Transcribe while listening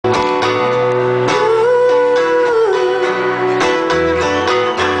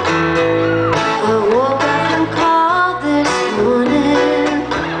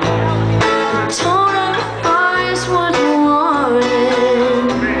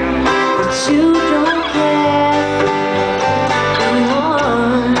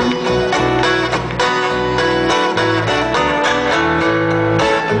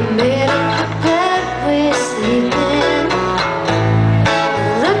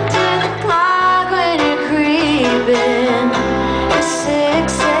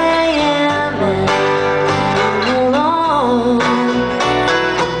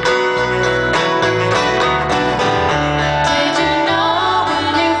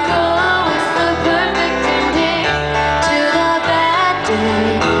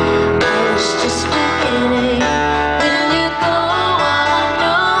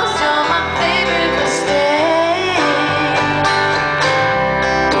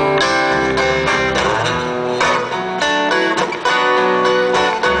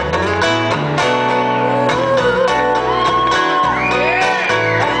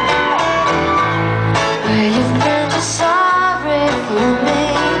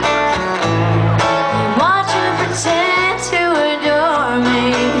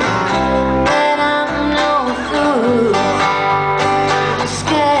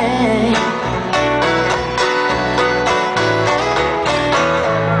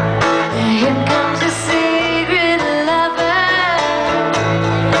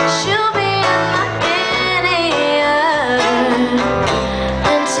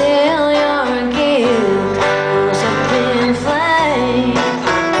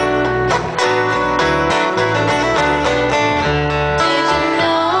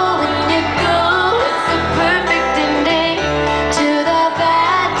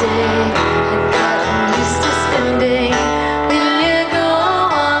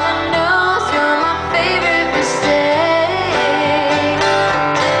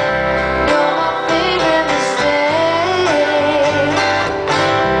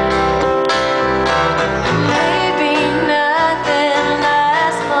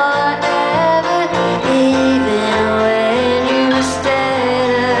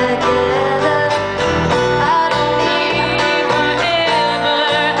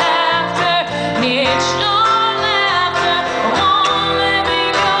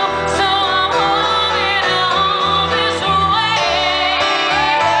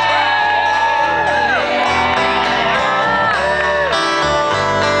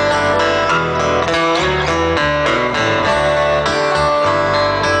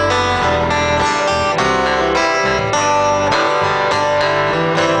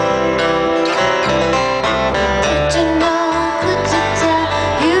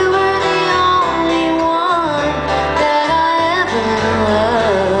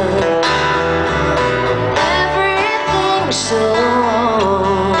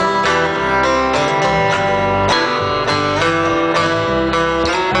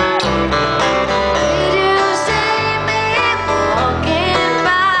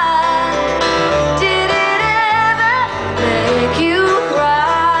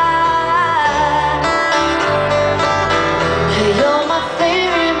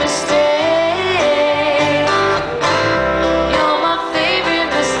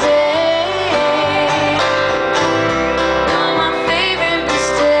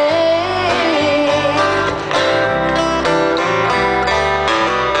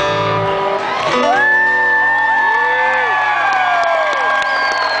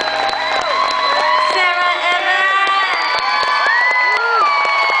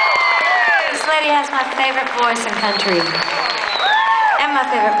my favorite voice in country. And my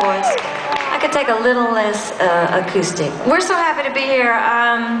favorite voice. I could take a little less acoustic. We're so happy to be here.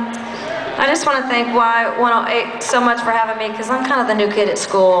 I just want to thank Y108 so much for having me, because I'm kind of the new kid at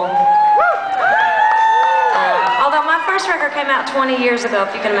school. Although my first record came out 20 years ago,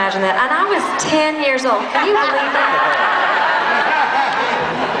 if you can imagine that. And I was 10 years old. Can you believe that?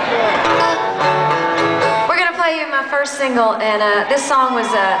 My first single, and this song was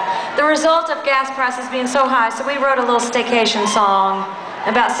the result of gas prices being so high, so we wrote a little staycation song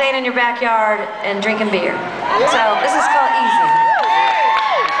about staying in your backyard and drinking beer. So this is called Easy.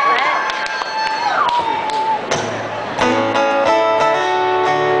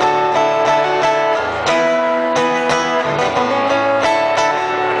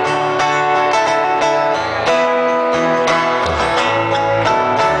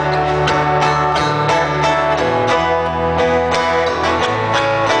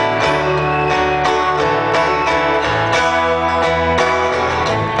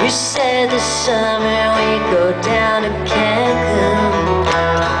 This summer we go down to Cancun.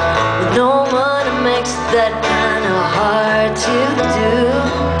 With no money makes that kind of hard to do.